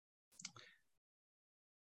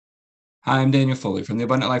Hi, I'm Daniel Foley from the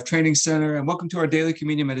Abundant Life Training Center, and welcome to our daily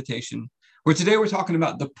communion meditation, where today we're talking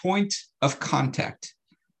about the point of contact.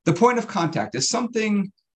 The point of contact is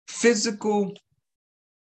something physical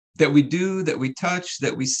that we do, that we touch,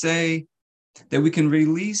 that we say, that we can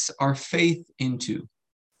release our faith into.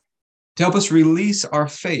 To help us release our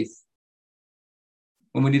faith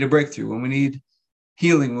when we need a breakthrough, when we need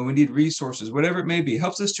healing, when we need resources, whatever it may be,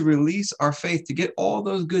 helps us to release our faith to get all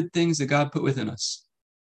those good things that God put within us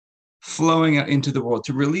flowing out into the world,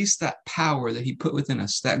 to release that power that he put within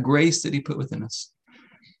us, that grace that he put within us,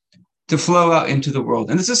 to flow out into the world.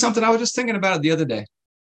 And this is something I was just thinking about the other day.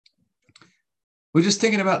 We're just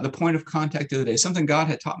thinking about the point of contact the other day, something God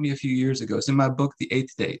had taught me a few years ago. It's in my book, The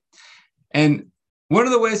Eighth Day. And one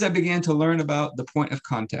of the ways I began to learn about the point of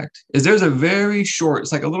contact is there's a very short,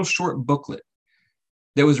 it's like a little short booklet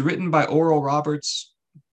that was written by Oral Roberts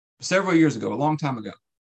several years ago, a long time ago,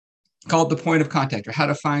 called The Point of Contact, or How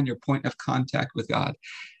to Find Your Point of Contact with God.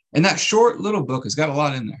 And that short little book has got a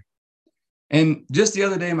lot in there. And just the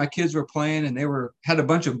other day, my kids were playing and had a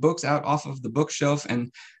bunch of books out off of the bookshelf.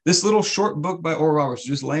 And this little short book by Oral Roberts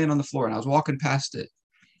was just laying on the floor, and I was walking past it.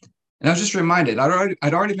 And I was just reminded,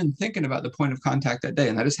 I'd already been thinking about the point of contact that day,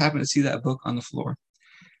 and I just happened to see that book on the floor.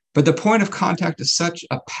 But the point of contact is such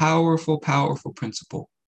a powerful, powerful principle.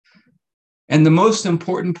 And the most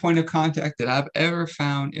important point of contact that I've ever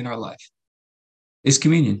found in our life is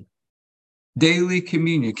communion. Daily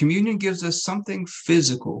communion. Communion gives us something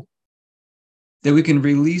physical that we can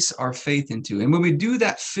release our faith into. And when we do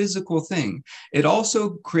that physical thing, it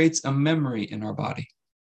also creates a memory in our body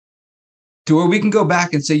to where we can go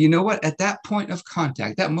back and say, you know what, at that point of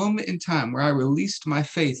contact, that moment in time where I released my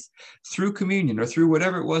faith through communion or through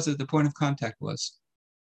whatever it was that the point of contact was,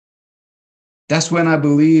 that's when I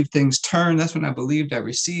believe things turn. That's when I believed I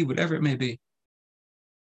received, whatever it may be.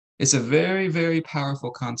 It's a very, very powerful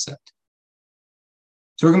concept.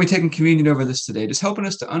 So we're going to be taking communion over this today, just helping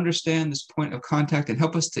us to understand this point of contact and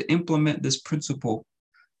help us to implement this principle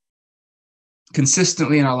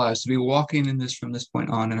consistently in our lives, to be walking in this from this point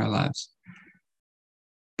on in our lives.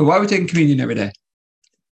 But why are we taking communion every day?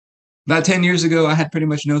 About 10 years ago, I had pretty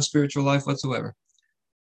much no spiritual life whatsoever.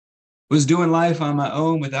 Was doing life on my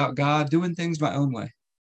own without God, doing things my own way.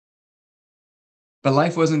 But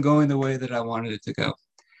life wasn't going the way that I wanted it to go.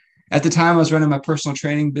 At the time, I was running my personal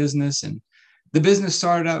training business, and the business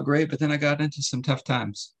started out great, but then I got into some tough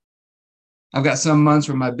times. I've got some months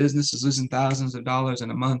where my business is losing thousands of dollars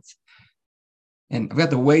in a month. And I've got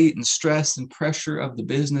the weight and stress and pressure of the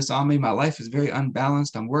business on me. My life is very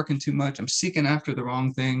unbalanced. I'm working too much. I'm seeking after the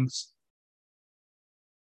wrong things.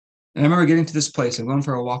 And I remember getting to this place and going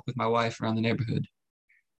for a walk with my wife around the neighborhood,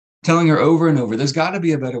 telling her over and over, there's got to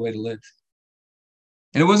be a better way to live.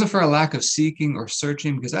 And it wasn't for a lack of seeking or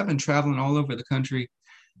searching, because I've been traveling all over the country,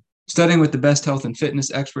 studying with the best health and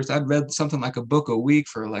fitness experts. I'd read something like a book a week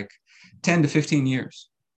for like 10 to 15 years,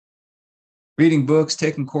 reading books,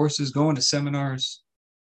 taking courses, going to seminars,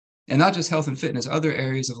 and not just health and fitness, other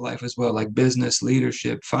areas of life as well, like business,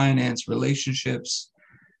 leadership, finance, relationships.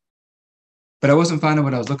 But I wasn't finding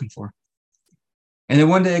what I was looking for. And then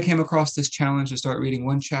one day I came across this challenge to start reading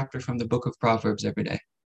one chapter from the book of Proverbs every day.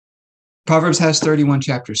 Proverbs has 31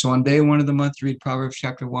 chapters. So on day 1 of the month, you read Proverbs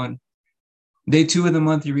chapter 1. Day 2 of the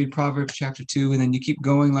month, you read Proverbs chapter 2, and then you keep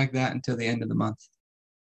going like that until the end of the month.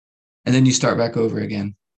 And then you start back over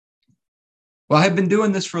again. Well, I had been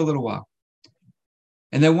doing this for a little while.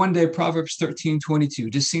 And then one day, Proverbs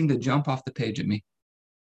 13:22 just seemed to jump off the page at me.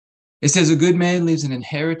 It says, a good man leaves an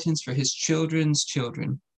inheritance for his children's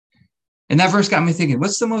children. And that verse got me thinking,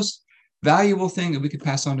 what's the most valuable thing that we could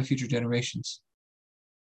pass on to future generations?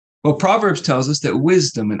 Well, Proverbs tells us that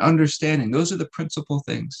wisdom and understanding, those are the principal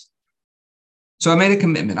things. So I made a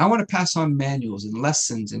commitment. I want to pass on manuals and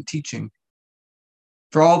lessons and teaching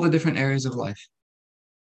for all the different areas of life.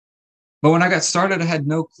 But when I got started, I had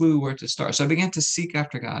no clue where to start. So I began to seek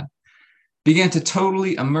after God, began to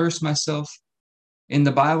totally immerse myself in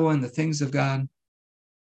the Bible and the things of God.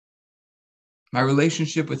 My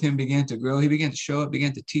relationship with him began to grow. He began to show up,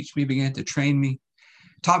 began to teach me, began to train me,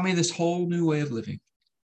 taught me this whole new way of living,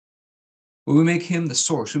 where we make him the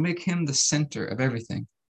source, we make him the center of everything.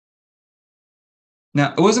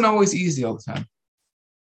 Now, it wasn't always easy all the time.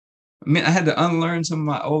 I mean, I had to unlearn some of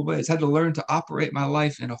my old ways. I had to learn to operate my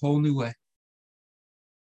life in a whole new way,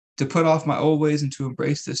 to put off my old ways and to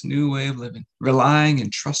embrace this new way of living, relying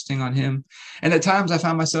and trusting on him. And at times I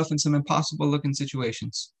found myself in some impossible looking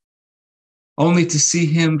situations, only to see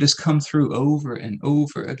him just come through over and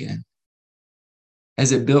over again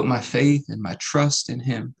as it built my faith and my trust in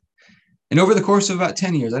him. And over the course of about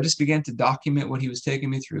 10 years, I just began to document what he was taking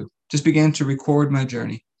me through, just began to record my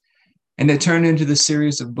journey. And it turned into this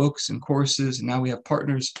series of books and courses. And now we have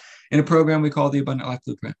partners in a program we call the Abundant Life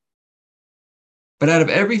Blueprint. But out of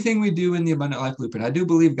everything we do in the Abundant Life Blueprint, I do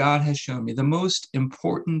believe God has shown me the most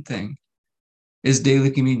important thing is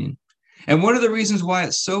daily communion. And one of the reasons why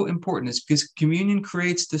it's so important is because communion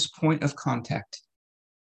creates this point of contact.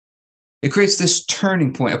 It creates this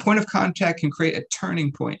turning point. A point of contact can create a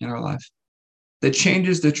turning point in our life that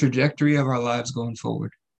changes the trajectory of our lives going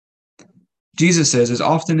forward. Jesus says, as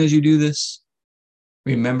often as you do this,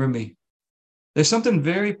 remember me. There's something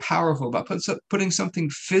very powerful about putting something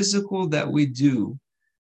physical that we do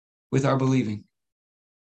with our believing.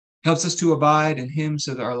 It helps us to abide in him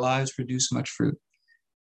so that our lives produce much fruit.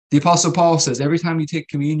 The Apostle Paul says, every time you take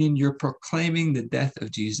communion, you're proclaiming the death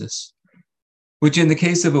of Jesus, which in the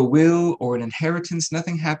case of a will or an inheritance,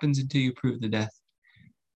 nothing happens until you prove the death.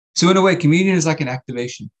 So in a way, communion is like an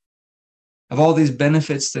activation of all these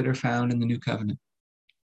benefits that are found in the new covenant.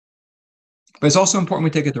 But it's also important we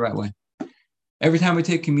take it the right way. Every time we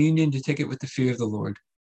take communion, to take it with the fear of the Lord,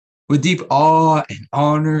 with deep awe and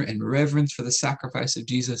honor and reverence for the sacrifice of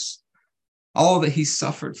Jesus, all that he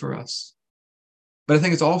suffered for us. But I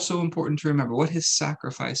think it's also important to remember what his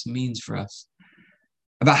sacrifice means for us,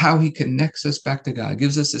 about how he connects us back to God,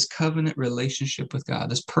 gives us this covenant relationship with God,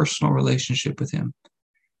 this personal relationship with him.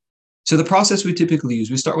 So the process we typically use,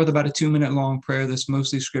 we start with about a 2-minute long prayer that's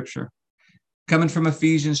mostly scripture, coming from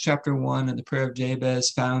Ephesians chapter 1 and the prayer of Jabez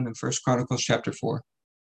found in 1 Chronicles chapter 4.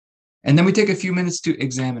 And then we take a few minutes to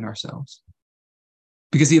examine ourselves.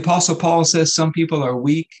 Because the Apostle Paul says some people are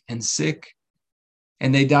weak and sick,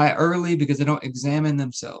 and they die early because they don't examine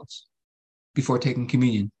themselves before taking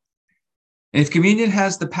communion. And if communion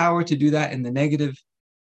has the power to do that in the negative,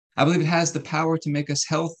 I believe it has the power to make us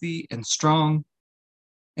healthy and strong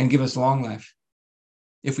and give us long life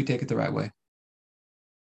if we take it the right way.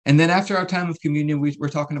 And then after our time of communion, we're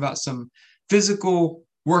talking about some physical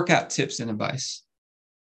workout tips and advice.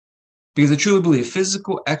 Because I truly believe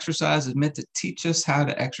physical exercise is meant to teach us how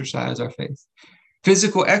to exercise our faith.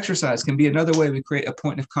 Physical exercise can be another way we create a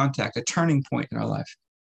point of contact, a turning point in our life.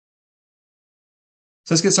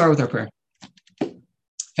 So let's get started with our prayer.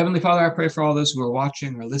 Heavenly Father, I pray for all those who are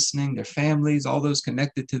watching or listening, their families, all those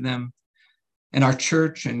connected to them, and our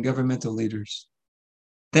church and governmental leaders.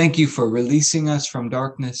 Thank you for releasing us from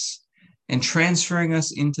darkness and transferring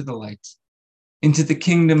us into the light, into the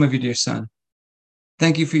kingdom of your dear Son.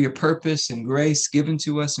 Thank you for your purpose and grace given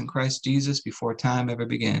to us in Christ Jesus before time ever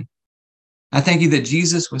began. I thank you that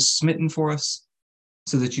Jesus was smitten for us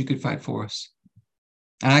so that you could fight for us.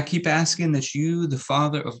 And I keep asking that you, the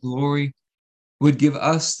Father of glory, would give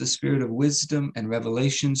us the spirit of wisdom and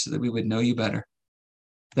revelation so that we would know you better,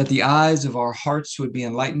 that the eyes of our hearts would be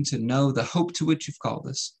enlightened to know the hope to which you've called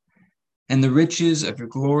us, and the riches of your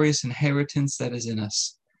glorious inheritance that is in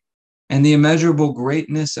us, and the immeasurable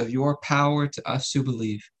greatness of your power to us who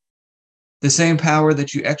believe, the same power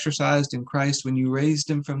that you exercised in Christ when you raised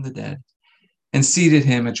him from the dead and seated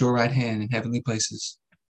him at your right hand in heavenly places,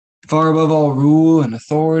 far above all rule and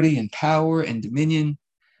authority and power and dominion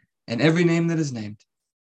and every name that is named,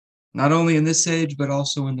 not only in this age, but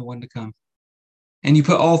also in the one to come. And you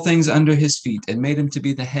put all things under his feet and made him to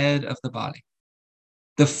be the head of the body,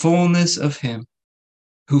 the fullness of him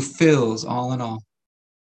who fills all in all.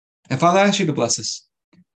 And Father, I ask you to bless us,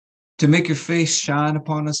 to make your face shine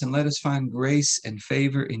upon us and let us find grace and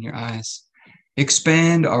favor in your eyes.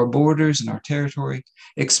 Expand our borders and our territory.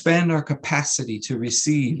 Expand our capacity to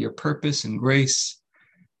receive your purpose and grace,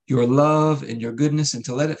 your love and your goodness, and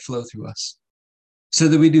to let it flow through us so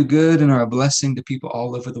that we do good and are a blessing to people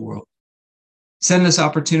all over the world. Send us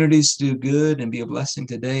opportunities to do good and be a blessing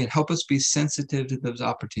today, and help us be sensitive to those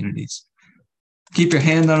opportunities. Keep your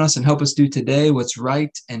hand on us and help us do today what's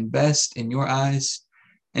right and best in your eyes,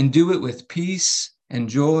 and do it with peace and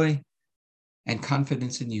joy and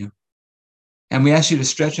confidence in you. And we ask you to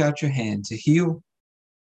stretch out your hand to heal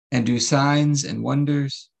and do signs and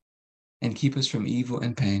wonders and keep us from evil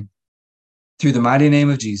and pain. Through the mighty name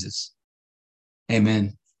of Jesus.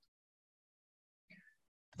 Amen.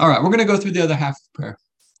 All right, we're going to go through the other half of prayer.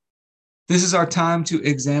 This is our time to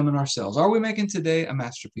examine ourselves. Are we making today a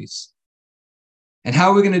masterpiece? And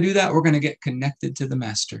how are we going to do that? We're going to get connected to the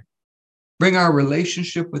Master. Bring our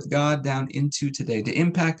relationship with God down into today to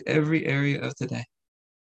impact every area of today.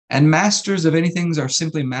 And masters of anything are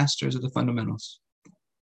simply masters of the fundamentals.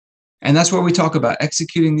 And that's where we talk about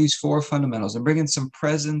executing these 4 fundamentals and bringing some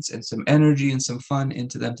presence and some energy and some fun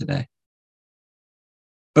into them today.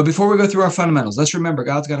 But before we go through our fundamentals, let's remember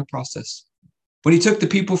God's got a process. When he took the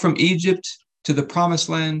people from Egypt to the promised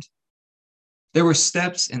land, there were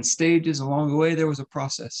steps and stages along the way. There was a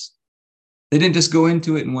process. They didn't just go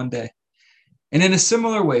into it in one day. And in a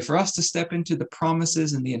similar way, for us to step into the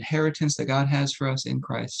promises and the inheritance that God has for us in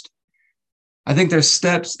Christ, I think there's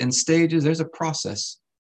steps and stages, there's a process.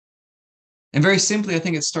 And very simply, I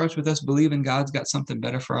think it starts with us believing God's got something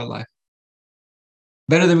better for our life.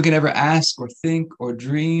 Better than we can ever ask or think or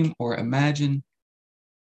dream or imagine.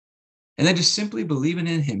 And then just simply believing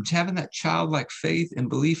in him, having that childlike faith and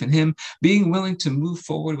belief in him, being willing to move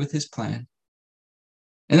forward with his plan.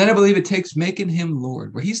 And then I believe it takes making him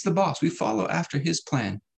Lord, where he's the boss. We follow after his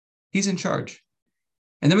plan. He's in charge.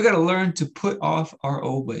 And then we got to learn to put off our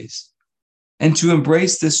old ways and to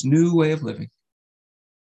embrace this new way of living,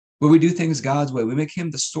 where we do things God's way. We make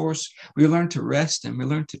him the source. We learn to rest and we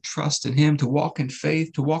learn to trust in him, to walk in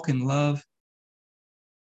faith, to walk in love,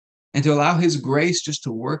 and to allow his grace just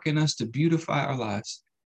to work in us, to beautify our lives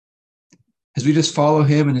as we just follow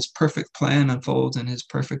him and his perfect plan unfolds in his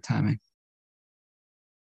perfect timing.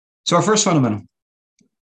 So our first fundamental,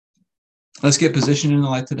 let's get positioned in the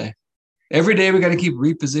light today. Every day we got to keep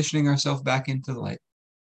repositioning ourselves back into the light.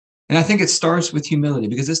 And I think it starts with humility,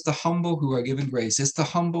 because it's the humble who are given grace. It's the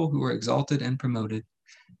humble who are exalted and promoted.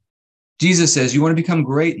 Jesus says, you want to become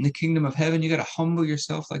great in the kingdom of heaven, you got to humble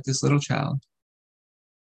yourself like this little child.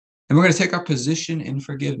 And we're going to take our position in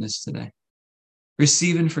forgiveness today.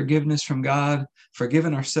 Receiving forgiveness from God,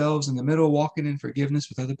 forgiving ourselves in the middle, walking in forgiveness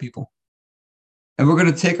with other people. And we're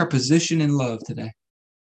going to take our position in love today.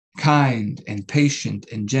 Kind and patient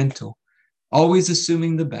and gentle, always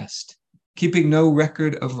assuming the best, keeping no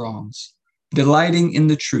record of wrongs, delighting in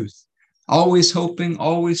the truth, always hoping,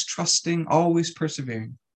 always trusting, always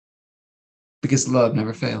persevering, because love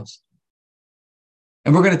never fails.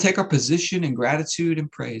 And we're going to take our position in gratitude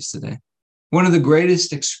and praise today. One of the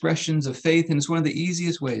greatest expressions of faith, and it's one of the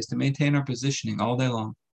easiest ways to maintain our positioning all day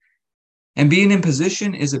long. And being in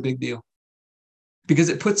position is a big deal, because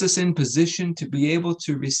it puts us in position to be able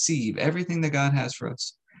to receive everything that God has for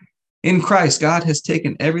us. In Christ, God has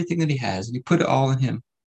taken everything that he has and he put it all in him.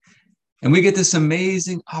 And we get this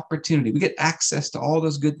amazing opportunity. We get access to all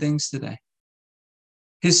those good things today.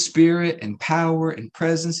 His spirit and power and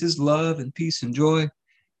presence, his love and peace and joy,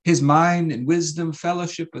 his mind and wisdom,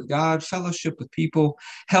 fellowship with God, fellowship with people,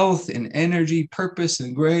 health and energy, purpose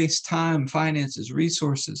and grace, time, finances,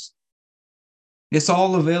 resources. It's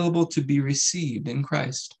all available to be received in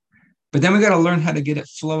Christ. But then we got to learn how to get it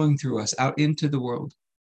flowing through us out into the world,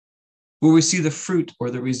 where we see the fruit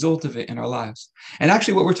or the result of it in our lives. And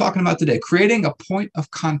actually what we're talking about today, creating a point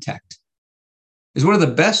of contact, is one of the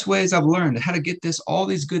best ways I've learned how to get all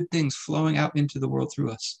these good things flowing out into the world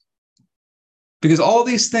through us. Because all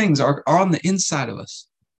these things are on the inside of us.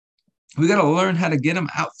 We got to learn how to get them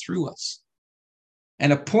out through us.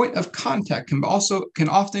 And a point of contact can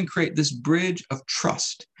often create this bridge of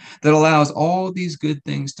trust that allows all these good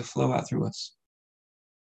things to flow out through us.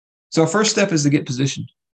 So our first step is to get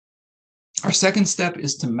positioned. Our second step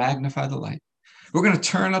is to magnify the light. We're going to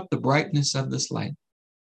turn up the brightness of this light.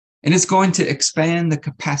 And it's going to expand the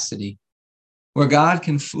capacity where God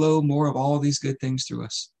can flow more of all these good things through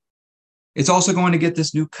us. It's also going to get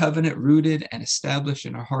this new covenant rooted and established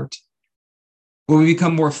in our heart, where we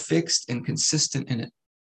become more fixed and consistent in it.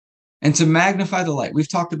 And to magnify the light, we've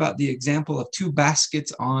talked about the example of two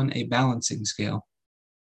baskets on a balancing scale.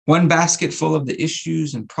 One basket full of the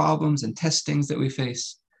issues and problems and testings that we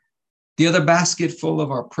face. The other basket full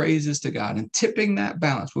of our praises to God, and tipping that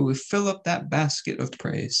balance where we fill up that basket of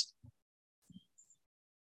praise.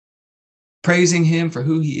 Praising him for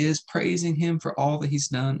who he is, praising him for all that he's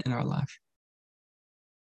done in our life.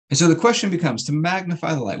 And so the question becomes, to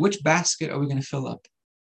magnify the light, which basket are we going to fill up?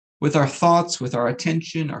 With our thoughts, with our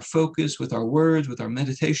attention, our focus, with our words, with our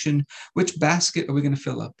meditation, which basket are we going to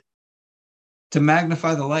fill up? To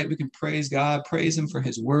magnify the light, we can praise God, praise him for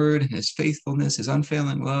his word and his faithfulness, his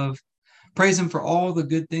unfailing love. Praise him for all the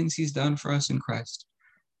good things he's done for us in Christ.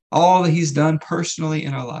 All that he's done personally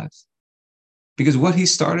in our lives. Because what he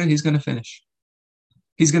started, he's going to finish.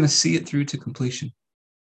 He's going to see it through to completion.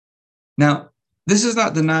 Now, this is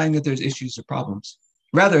not denying that there's issues or problems.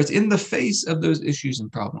 Rather, it's in the face of those issues and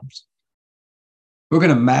problems. We're going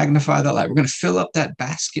to magnify that light. We're going to fill up that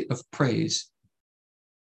basket of praise.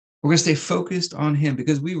 We're going to stay focused on him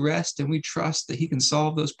because we rest and we trust that he can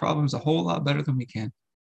solve those problems a whole lot better than we can.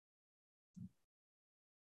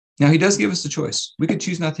 Now, he does give us the choice. We could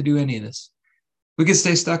choose not to do any of this. We could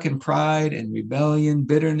stay stuck in pride and rebellion,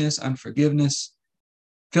 bitterness, unforgiveness,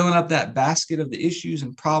 filling up that basket of the issues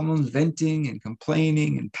and problems, venting and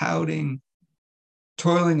complaining and pouting,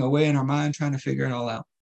 toiling away in our mind, trying to figure it all out.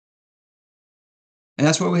 And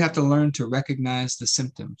that's where we have to learn to recognize the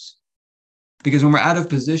symptoms. Because when we're out of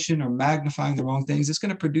position or magnifying the wrong things, it's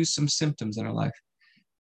going to produce some symptoms in our life.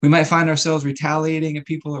 We might find ourselves retaliating at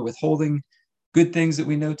people or withholding good things that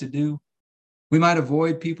we know to do. We might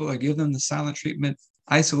avoid people or give them the silent treatment,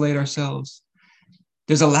 isolate ourselves.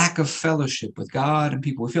 There's a lack of fellowship with God and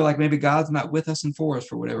people. We feel like maybe God's not with us and for us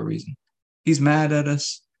for whatever reason. He's mad at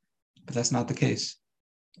us, but that's not the case.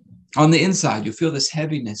 On the inside, you feel this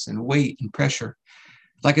heaviness and weight and pressure,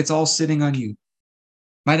 like it's all sitting on you.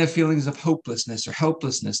 Might have feelings of hopelessness or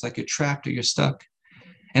helplessness, like you're trapped or you're stuck.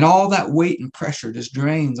 And all that weight and pressure just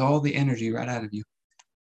drains all the energy right out of you.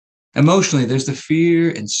 Emotionally, there's the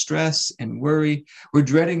fear and stress and worry. We're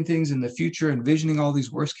dreading things in the future, envisioning all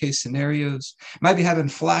these worst case scenarios. Might be having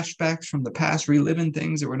flashbacks from the past, reliving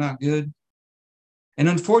things that were not good. And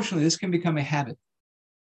unfortunately, this can become a habit.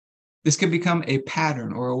 This can become a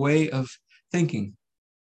pattern or a way of thinking.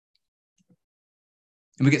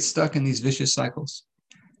 And we get stuck in these vicious cycles.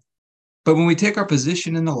 But when we take our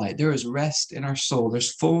position in the light, there is rest in our soul.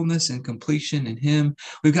 There's fullness and completion in Him.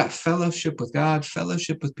 We've got fellowship with God,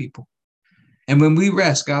 fellowship with people. And when we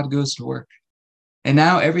rest, God goes to work. And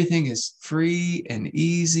now everything is free and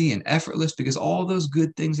easy and effortless because all those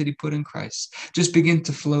good things that He put in Christ just begin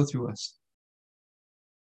to flow through us.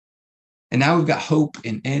 And now we've got hope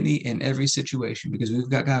in any and every situation because we've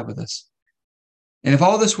got God with us. And if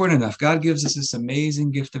all this weren't enough, God gives us this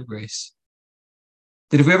amazing gift of grace.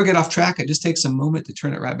 That if we ever get off track, it just takes a moment to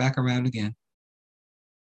turn it right back around again.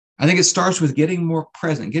 I think it starts with getting more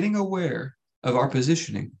present, getting aware of our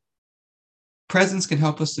positioning. Presence can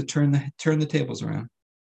help us to turn the tables around.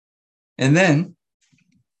 And then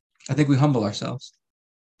I think we humble ourselves.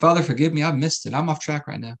 Father, forgive me. I've missed it. I'm off track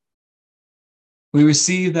right now. We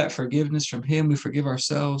receive that forgiveness from Him. We forgive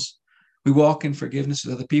ourselves. We walk in forgiveness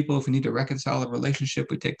with other people. If we need to reconcile a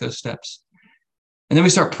relationship, we take those steps. And then we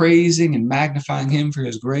start praising and magnifying Him for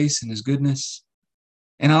His grace and His goodness.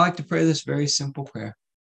 And I like to pray this very simple prayer.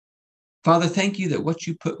 Father, thank you that what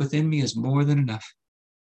you put within me is more than enough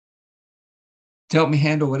to help me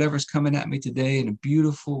handle whatever's coming at me today in a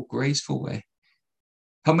beautiful, graceful way.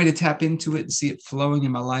 Help me to tap into it and see it flowing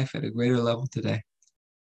in my life at a greater level today.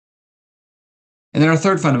 And then our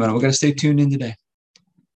third fundamental, we've got to stay tuned in today.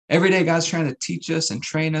 Every day, God's trying to teach us and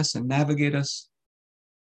train us and navigate us.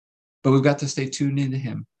 But we've got to stay tuned into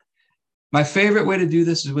Him. My favorite way to do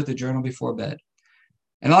this is with a journal before bed.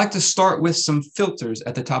 And I like to start with some filters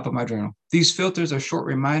at the top of my journal. These filters are short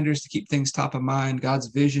reminders to keep things top of mind, God's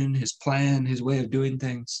vision, His plan, His way of doing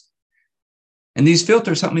things. And these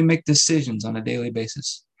filters help me make decisions on a daily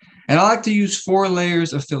basis. And I like to use 4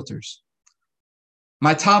 layers of filters.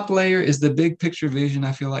 My top layer is the big picture vision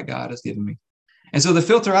I feel like God has given me. And so the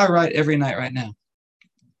filter I write every night right now,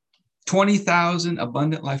 20,000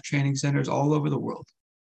 abundant life training centers all over the world,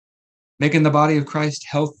 making the body of Christ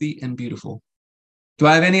healthy and beautiful. Do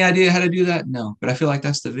I have any idea how to do that? No, but I feel like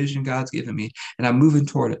that's the vision God's given me, and I'm moving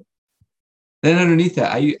toward it. Then underneath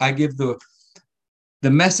that, I give the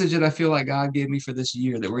message that I feel like God gave me for this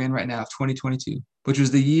year that we're in right now, 2022, which was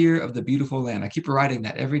the year of the beautiful land. I keep writing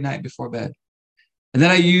that every night before bed. And then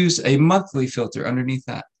I use a monthly filter underneath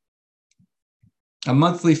that. A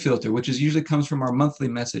monthly filter, which usually comes from our monthly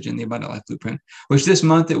message in the Abundant Life Blueprint, which this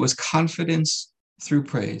month it was confidence through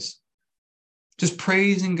praise. Just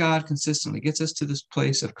praising God consistently gets us to this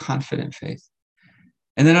place of confident faith.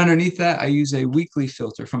 And then underneath that, I use a weekly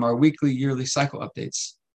filter from our weekly, yearly cycle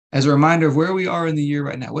updates as a reminder of where we are in the year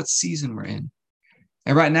right now, what season we're in.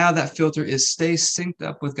 And right now, that filter is stay synced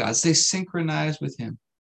up with God, stay synchronized with Him.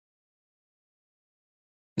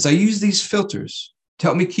 As I use these filters to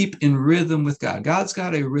help me keep in rhythm with God. God's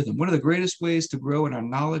got a rhythm. One of the greatest ways to grow in our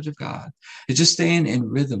knowledge of God is just staying in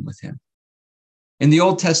rhythm with Him. In the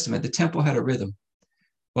Old Testament, the temple had a rhythm.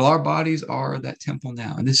 Well, our bodies are that temple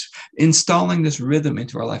now. And this installing this rhythm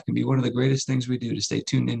into our life can be one of the greatest things we do to stay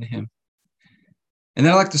tuned into Him. And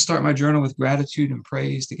then I like to start my journal with gratitude and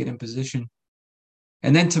praise to get in position.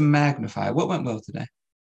 And then to magnify what went well today.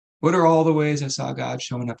 What are all the ways I saw God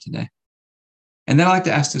showing up today? And then I like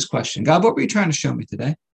to ask this question, God, what were you trying to show me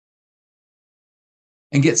today?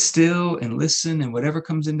 And get still and listen, and whatever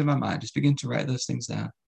comes into my mind, just begin to write those things down.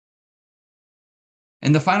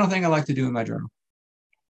 And the final thing I like to do in my journal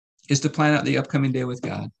is to plan out the upcoming day with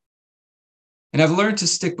God. And I've learned to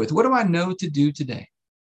stick with, what do I know to do today?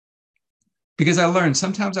 Because I learned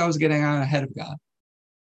sometimes I was getting out ahead of God,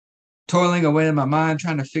 toiling away in my mind,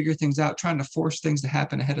 trying to figure things out, trying to force things to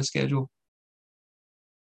happen ahead of schedule.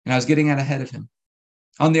 And I was getting out ahead of Him.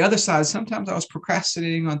 On the other side, sometimes I was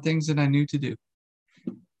procrastinating on things that I knew to do.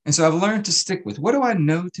 And so I've learned to stick with, what do I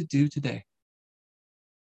know to do today?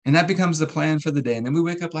 And that becomes the plan for the day. And then we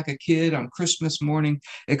wake up like a kid on Christmas morning,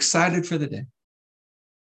 excited for the day.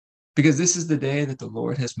 Because this is the day that the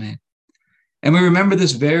Lord has made. And we remember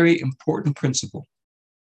this very important principle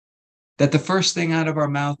that the first thing out of our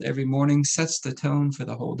mouth every morning sets the tone for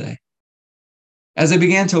the whole day. As I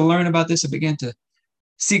began to learn about this, I began to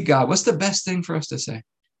seek God. What's the best thing for us to say?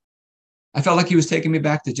 I felt like he was taking me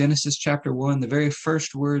back to Genesis chapter 1, the very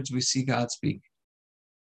first words we see God speak.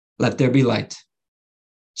 Let there be light.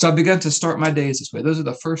 So I began to start my days this way. Those are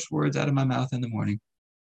the first words out of my mouth in the morning.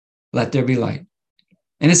 Let there be light.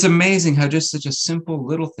 And it's amazing how just such a simple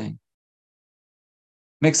little thing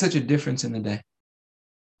makes such a difference in the day.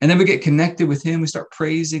 And then we get connected with him. We start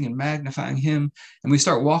praising and magnifying him. And we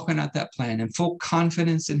start walking out that plan in full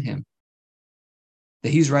confidence in him that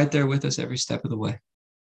he's right there with us every step of the way.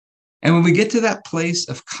 And when we get to that place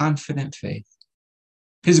of confident faith,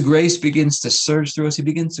 his grace begins to surge through us. He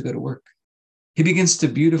begins to go to work. He begins to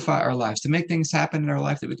beautify our lives, to make things happen in our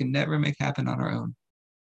life that we can never make happen on our own.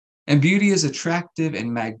 And beauty is attractive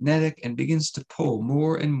and magnetic and begins to pull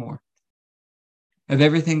more and more of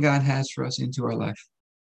everything God has for us into our life.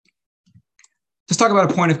 Let's talk about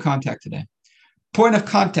a point of contact today. Point of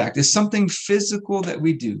contact is something physical that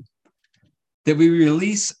we do, that we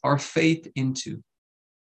release our faith into.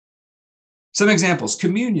 Some examples: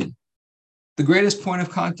 communion, the greatest point of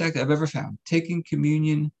contact I've ever found, taking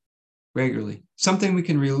communion regularly, something we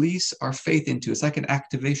can release our faith into. It's like an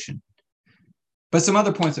activation. But some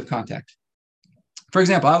other points of contact. For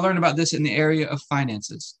example, I learned about this in the area of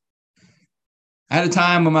finances. I had a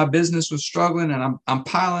time when my business was struggling and I'm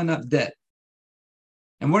piling up debt.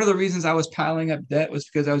 And one of the reasons I was piling up debt was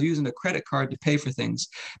because I was using a credit card to pay for things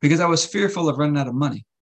because I was fearful of running out of money.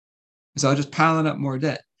 So I was just piling up more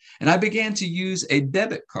debt. And I began to use a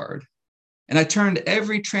debit card. And I turned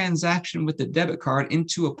every transaction with the debit card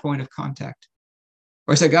into a point of contact.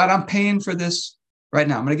 Where I said, God, I'm paying for this right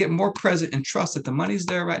now. I'm going to get more present and trust that the money's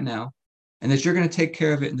there right now and that you're going to take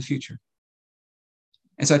care of it in the future.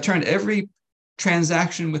 And so I turned every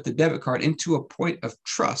transaction with the debit card into a point of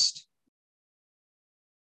trust.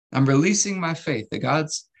 I'm releasing my faith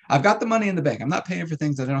that I've got the money in the bank. I'm not paying for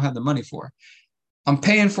things that I don't have the money for. I'm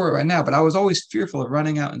paying for it right now, but I was always fearful of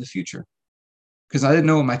running out in the future because I didn't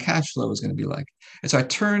know what my cash flow was going to be like. And so I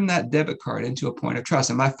turned that debit card into a point of trust,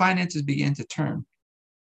 and my finances began to turn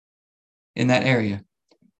in that area.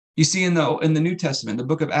 You see in the New Testament, the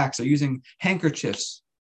book of Acts, they're using handkerchiefs.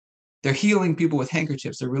 They're healing people with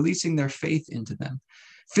handkerchiefs. They're releasing their faith into them.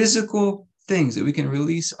 Physical things that we can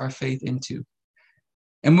release our faith into.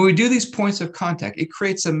 And when we do these points of contact, it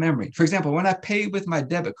creates a memory. For example, when I pay with my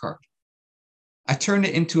debit card, I turn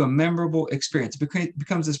it into a memorable experience. It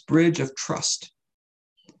becomes this bridge of trust.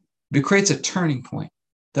 It creates a turning point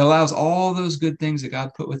that allows all those good things that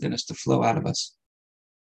God put within us to flow out of us.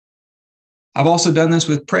 I've also done this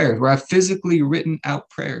with prayers where I've physically written out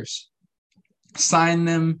prayers, signed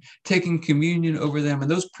them, taken communion over them, and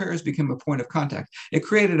those prayers became a point of contact. It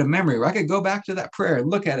created a memory where I could go back to that prayer and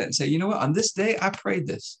look at it and say, you know what, on this day, I prayed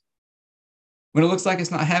this. When it looks like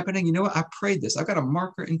it's not happening, you know what, I prayed this. I've got a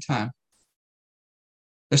marker in time.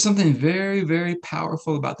 There's something very, very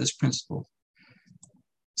powerful about this principle.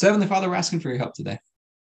 So Heavenly Father, we're asking for your help today.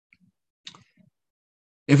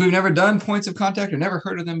 If we've never done points of contact or never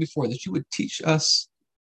heard of them before, that you would teach us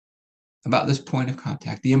about this point of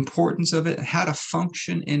contact, the importance of it, and how to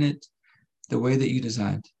function in it the way that you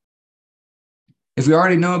designed. If we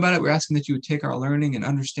already know about it, we're asking that you would take our learning and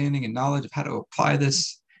understanding and knowledge of how to apply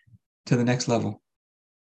this to the next level.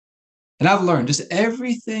 And I've learned just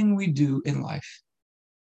everything we do in life,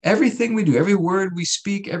 everything we do, every word we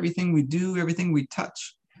speak, everything we do, everything we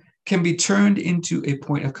touch can be turned into a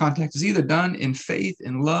point of contact. It's either done in faith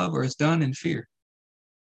and love or it's done in fear.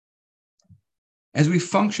 As we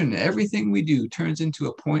function, everything we do turns into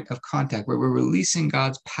a point of contact where we're releasing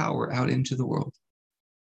God's power out into the world.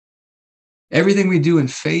 Everything we do in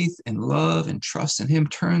faith and love and trust in him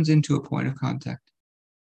turns into a point of contact.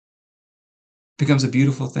 It becomes a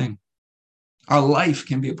beautiful thing. Our life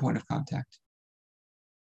can be a point of contact.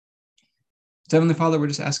 So Heavenly Father, we're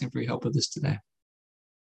just asking for your help with this today.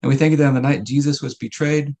 And we thank you that on the night Jesus was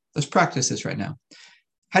betrayed. Let's practice this right now.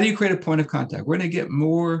 How do you create a point of contact? We're going to get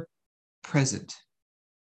more present.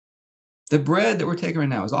 The bread that we're taking right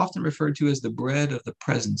now is often referred to as the bread of the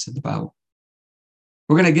presence in the Bible.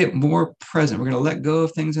 We're going to get more present. We're going to let go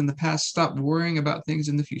of things in the past, stop worrying about things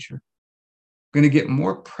in the future. We're going to get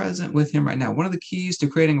more present with him right now. One of the keys to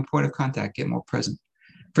creating a point of contact, get more present.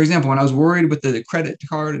 For example, when I was worried with the credit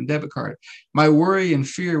card and debit card, my worry and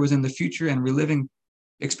fear was in the future and reliving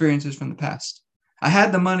experiences from the past. I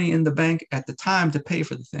had the money in the bank at the time to pay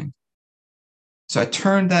for the thing. So I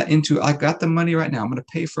turned that into, I got the money right now. I'm going to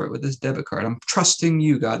pay for it with this debit card. I'm trusting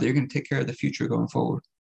you, God, that you're going to take care of the future going forward.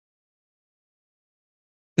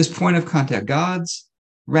 This point of contact, God's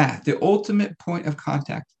wrath, the ultimate point of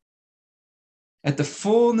contact. At the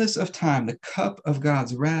fullness of time, the cup of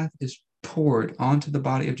God's wrath is poured onto the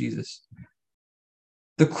body of Jesus.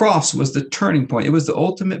 The cross was the turning point. It was the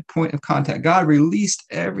ultimate point of contact. God released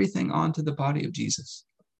everything onto the body of Jesus.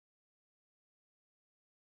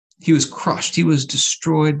 He was crushed. He was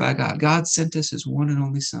destroyed by God. God sent us his one and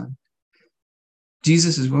only Son.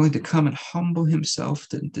 Jesus is willing to come and humble himself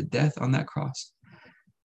to death on that cross.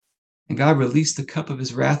 And God released the cup of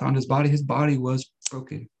his wrath on his body. His body was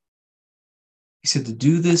broken. He said to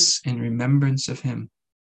do this in remembrance of him.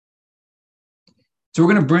 So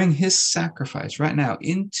we're going to bring his sacrifice right now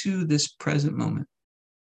into this present moment.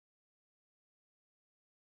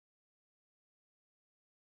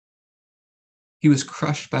 He was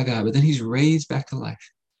crushed by God, but then he's raised back to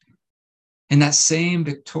life. And that same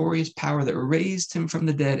victorious power that raised him from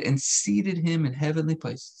the dead and seated him in heavenly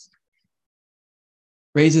places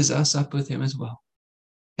raises us up with him as well.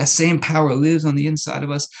 That same power lives on the inside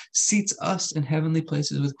of us, seats us in heavenly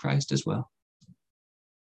places with Christ as well.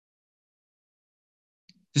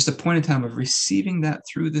 Just a point in time of receiving that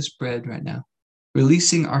through this bread right now,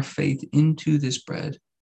 releasing our faith into this bread.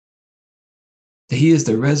 That he is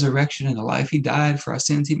the resurrection and the life. He died for our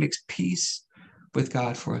sins. He makes peace with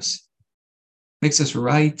God for us. Makes us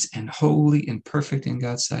right and holy and perfect in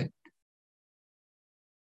God's sight.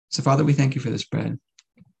 So, Father, we thank you for this bread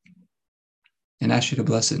and ask you to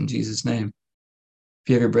bless it in Jesus' name. If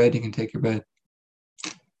you have your bread, you can take your bread.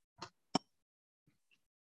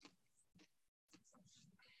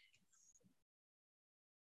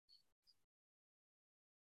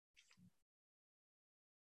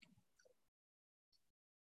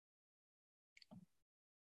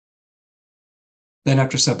 Then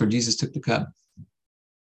after supper, Jesus took the cup.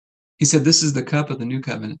 He said, "This is the cup of the new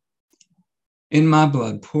covenant, in my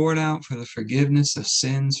blood, poured out for the forgiveness of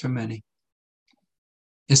sins for many."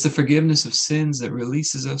 It's the forgiveness of sins that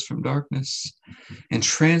releases us from darkness and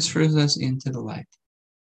transfers us into the light,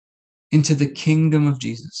 into the kingdom of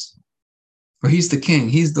Jesus, where he's the king,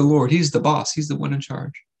 he's the Lord, he's the boss, he's the one in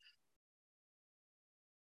charge.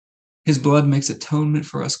 His blood makes atonement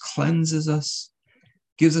for us, cleanses us,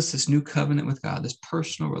 gives us this new covenant with God, this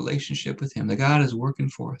personal relationship with him, that God is working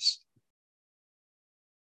for us.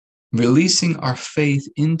 Releasing our faith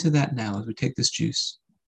into that now as we take this juice.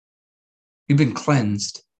 We've been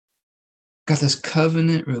cleansed. Got this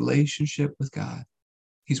covenant relationship with God.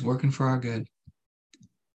 He's working for our good.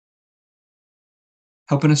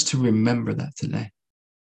 Helping us to remember that today.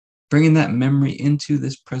 Bringing that memory into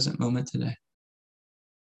this present moment today.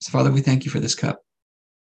 So, Father, we thank you for this cup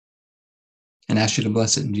and ask you to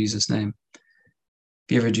bless it in Jesus' name. If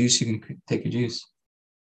you have a juice, you can take your juice.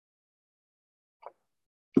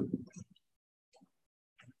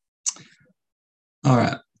 All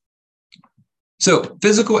right. So,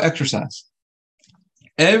 physical exercise.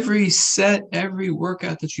 Every set, every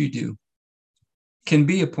workout that you do can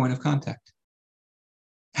be a point of contact.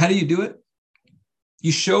 How do you do it?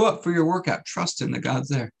 You show up for your workout, trusting that God's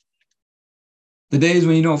there. The days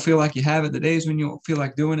when you don't feel like you have it, the days when you don't feel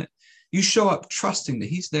like doing it, you show up trusting that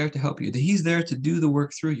he's there to help you, that he's there to do the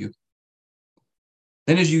work through you.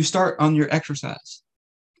 Then as you start on your exercise,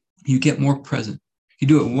 you get more present. You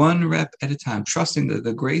do it one rep at a time, trusting that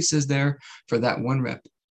the grace is there for that one rep.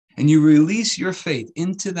 And you release your faith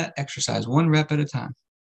into that exercise, one rep at a time.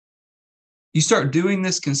 You start doing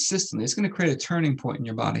this consistently. It's going to create a turning point in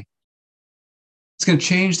your body. It's going to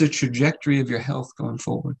change the trajectory of your health going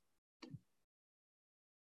forward.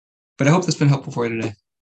 But I hope that's been helpful for you today.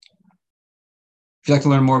 If you'd like to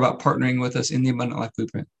learn more about partnering with us in the Abundant Life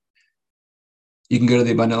Blueprint, you can go to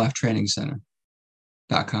the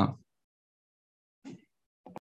AbundantLifeTrainingCenter.com.